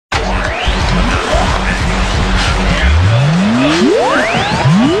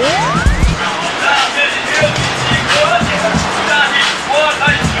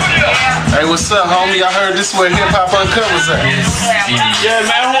what's up, homie? I heard this is where Hip Hop Uncut was at. Yeah,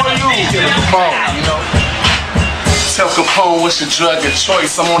 man, who are you? Killa Capone, you know? Tell Capone what's your drug of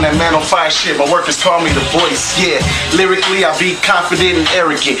choice. I'm on that man on fire shit. My workers call me the voice. Yeah, lyrically I be confident and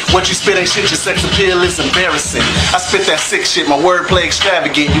arrogant. What you spit ain't shit, your sex appeal is embarrassing. I spit that sick shit, my wordplay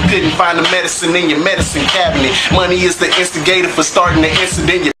extravagant. You couldn't find the medicine in your medicine cabinet. Money is the instigator for starting the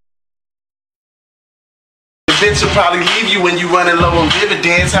incident. Bitch will probably leave you when you running low on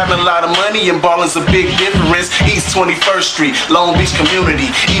dividends. Having a lot of money and balling's a big difference. East 21st Street, Long Beach community.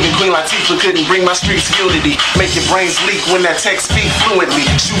 Even Queen Latifah couldn't bring my streets unity. Make your brains leak when that text speak fluently.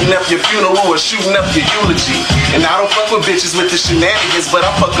 Shooting up your funeral or shooting up your eulogy. And I don't fuck with bitches with the shenanigans, but I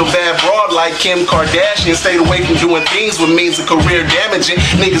fuck a bad broad like Kim Kardashian. Stayed away from doing things with means of career damaging.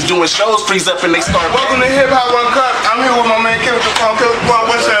 Niggas doing shows freeze up and they start. Welcome to Hip Hop Uncut. I'm here with my man Killa Capone. Killa Capone,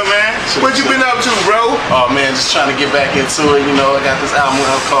 what's up, man? What you been up to, bro? Oh man, just trying to get back into it, you know. I got this album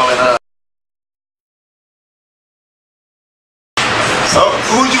I'm calling So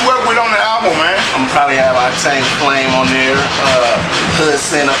who'd you work with on the album, man? I'm probably have Octane Flame on there, Hood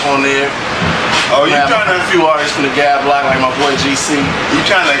Sin up on there. Oh, you trying to a few artists from the Gab Block like my boy GC. You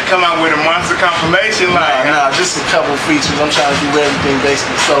trying to come out with a monster compilation like? Nah, just a couple features. I'm trying to do everything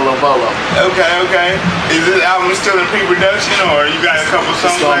basically solo bolo. Okay. Is this album still in pre-production or you got a couple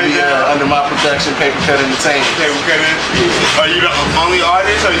songs? It's gonna be under my production, Paper Cut Entertainment. Paper Cut Entertainment. Are you the only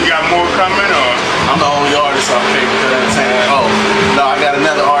artist or you got more coming or? I'm the only artist on Paper Cut Entertainment. Oh, no, I got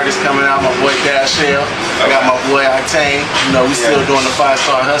another artist coming out, my boy Dashell. I got my boy Octane. You know, we still doing the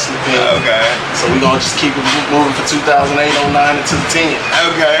 5-star hustling thing. Okay. So we gonna just keep it moving for 2008, 09 into the 10.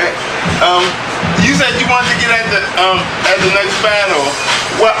 Okay. You said you wanted to get at the next battle.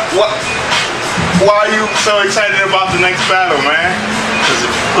 Why are you so excited about the next battle, man? Because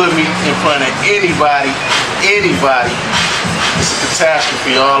if you put me in front of anybody, it's a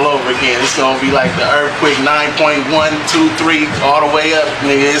catastrophe all over again. It's gonna be like the earthquake 9.123 all the way up,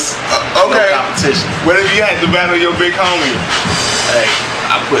 nigga. It's okay. No competition. What if you had to battle your big homie? Hey,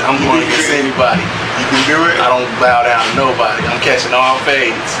 I'm going against anybody. You can do it? I don't bow down to nobody. I'm catching all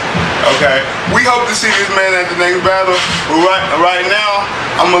fades. Okay. We hope to see this man at the next battle. But right now,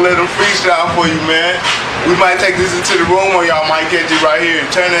 I'm gonna let him freestyle for you, man. We might take this into the room or y'all might catch it right here.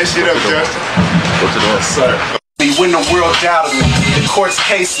 Turn that shit up, Justin. Go to the sir. When the world doubted me, the courts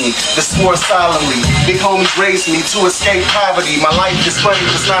cased me, the swore solemnly. Big homies raised me to escape poverty. My life is funny,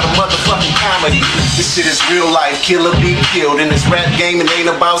 it's not a motherfucking comedy. This shit is real life, killer be killed. In this rap game, it ain't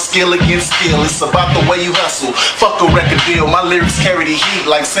about skill against skill. It's about the way you hustle, fuck a record deal. My lyrics carry the heat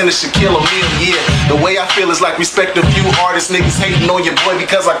like Senator Shaquille O'Neal, yeah. The way I feel is like respect a few artists. Niggas hating on your boy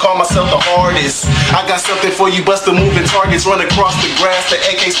because I call myself the hardest. I got something for you, bust the moving targets. Run across the grass, the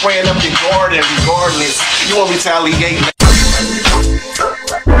AK spraying up your garden. Regardless, you won't retaliate.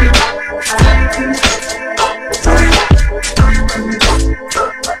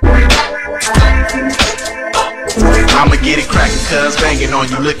 I'ma get it crackin', cuz banging on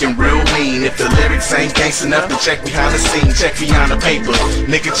you looking real mean. If the lyrics ain't gangsta enough, then check behind the scene, check behind the paper.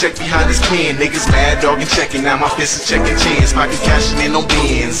 Nigga, check behind his pen. Niggas mad dogging checking, now my fist is checking chins. Pocket cashing in on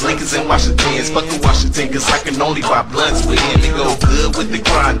Benz, Lincolns and Washingtons. Fuck the Washington, cause I can only buy blunts with him. It go good with the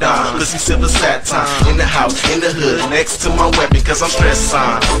grind on. Pussy silver satin, in the house, in the hood, next to my weapon, cause I'm stressed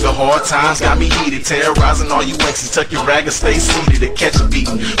on. The hard times got me heated, terrorizing all you exes. Tuck your rag and stay seated to catch a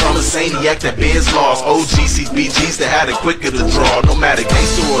beating. From a Saniac that Benz lost, OGC's BGs that had it quicker to draw. No matter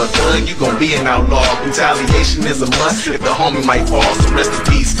gangster or a thug, you gon' be an outlaw. Retaliation is a must if the homie might fall, so rest in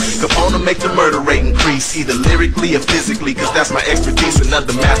peace. Capone to make the murder rate increase, either lyrically or physically, cause that's my expertise.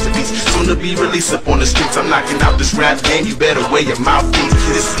 Another masterpiece, soon to be released up on the streets. I'm knocking out this rap game, you better wear your mouthpiece.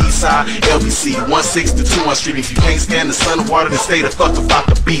 This is Eastside, LBC, 16 to 2 on street. If you can't stand the sun and water, then stay the fuck about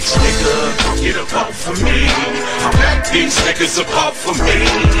the beach, nigga. Get a vote for me, I'm back, these niggas a vote for me.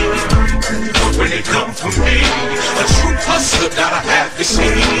 When they come for me, a true hustler gotta have the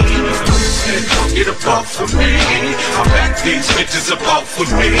scene. Get a vote for me, I'm back, these bitches a vote for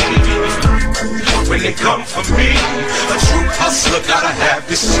me. When they come for me, a true hustler gotta have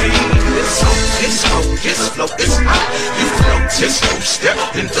the scene. It's hope, it's hope, it's flow, it's hot. You notice who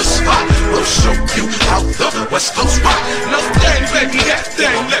stepped in the spot. We'll show you how the West Coast rock. No thing, baby, that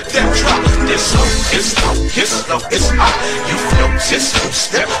thing, let that drop. This hope, it's flow, it's flow, it's hot. You notice who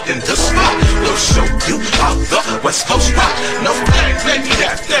stepped in the spot. We'll show you how the West Coast rock. No thing, baby,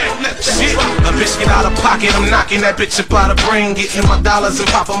 that thing, let that drop. bitch get out of pocket, I'm knocking that bitch up out of brain, getting my dollars and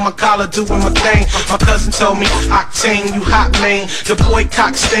popping my collar, doing my thing. My cousin told me, Octane, you hot man. The boy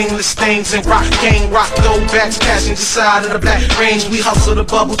cock stainless stains and rock gang, rock gold backs, passenger side of the back range. We hustle the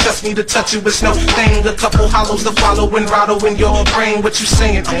bubble, trust me to touch it, it's no thing. A couple hollows to follow and rattle in your brain. What you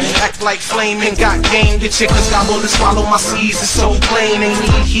saying? Act like flame and got game. The chickens gobble and swallow my seeds, it's so plain. Ain't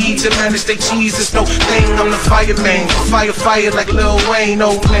need heed to manage they cheese, it's no thing. I'm the fireman, fire like Lil Wayne,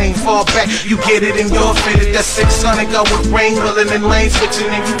 no name. Fall back, you get it in your fitted. That's 600, go with brain willing and lane switching.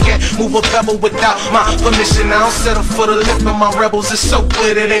 And you can't move a pebble without my permission. I don't settle for the lip and my rebels is so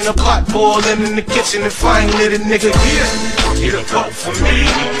good. It ain't a pot boiling in the kitchen if I ain't lit it, nigga. Yeah, get a vote for me.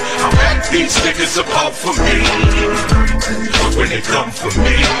 I back these niggas a vote for me. When they come for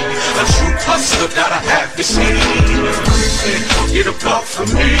me, a true hustler gotta have the seed. Get a vote for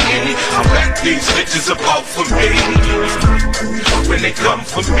me. I back these bitches a vote for me. When they come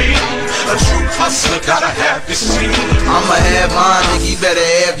for me, a true hustler gotta have the seed. I'ma have mine, nigga, you better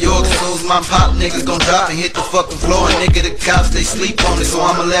have yours. Soon as my pop niggas gon' drop and hit the fucking floor. And nigga, the cops, they sleep on it, so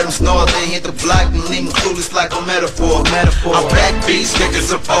I'ma let them snore. Then hit the block and leave them clueless like a metaphor. I back these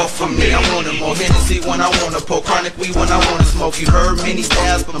niggas up off for me. I want more Hennessy when I wanna pour, chronic weed when I wanna smoke. You heard many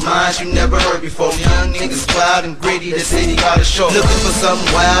styles, but mine you never heard before. Young niggas wild and gritty, the city got a show. Looking for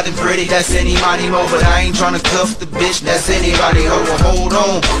something wild and pretty, that's anybody more. But I ain't tryna cuff the bitch, that's anybody ho. Hold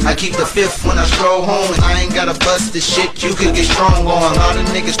on, I keep the fifth when I stroll home. And I ain't gotta bust this shit, you could get strong on. A lot of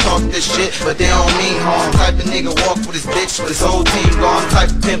niggas talk this shit, but they don't mean harm. Type of nigga walk with his bitch, with his whole team gone.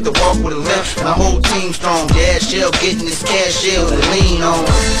 Type of pimp to walk with a limp, my whole team strong. Yeah, shell getting this cash shell to lean on.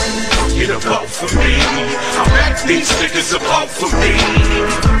 Get a vote for me. I back these niggas a vote for me.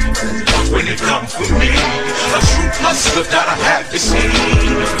 When they come for me, a true hustler gotta have the seed.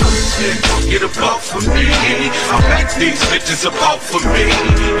 Get a vote for me. I back these bitches a vote for me.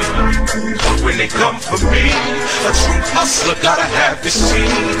 When they come for me, a true hustler gotta have the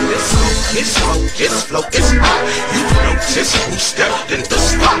seed. It's smoke, it's flow, it's hot. You notice who stepped in the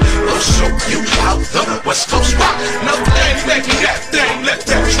spot. We'll show you how the West Coast rock. No thing, baby, that thing, let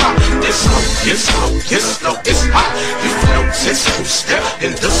that drop. It's smoke, it's flow, it's flow, it's hot. You notice who stepped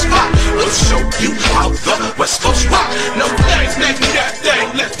in the spot. We'll show you how the West Coast rock. No thing, baby, that thing,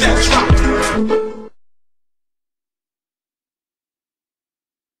 let that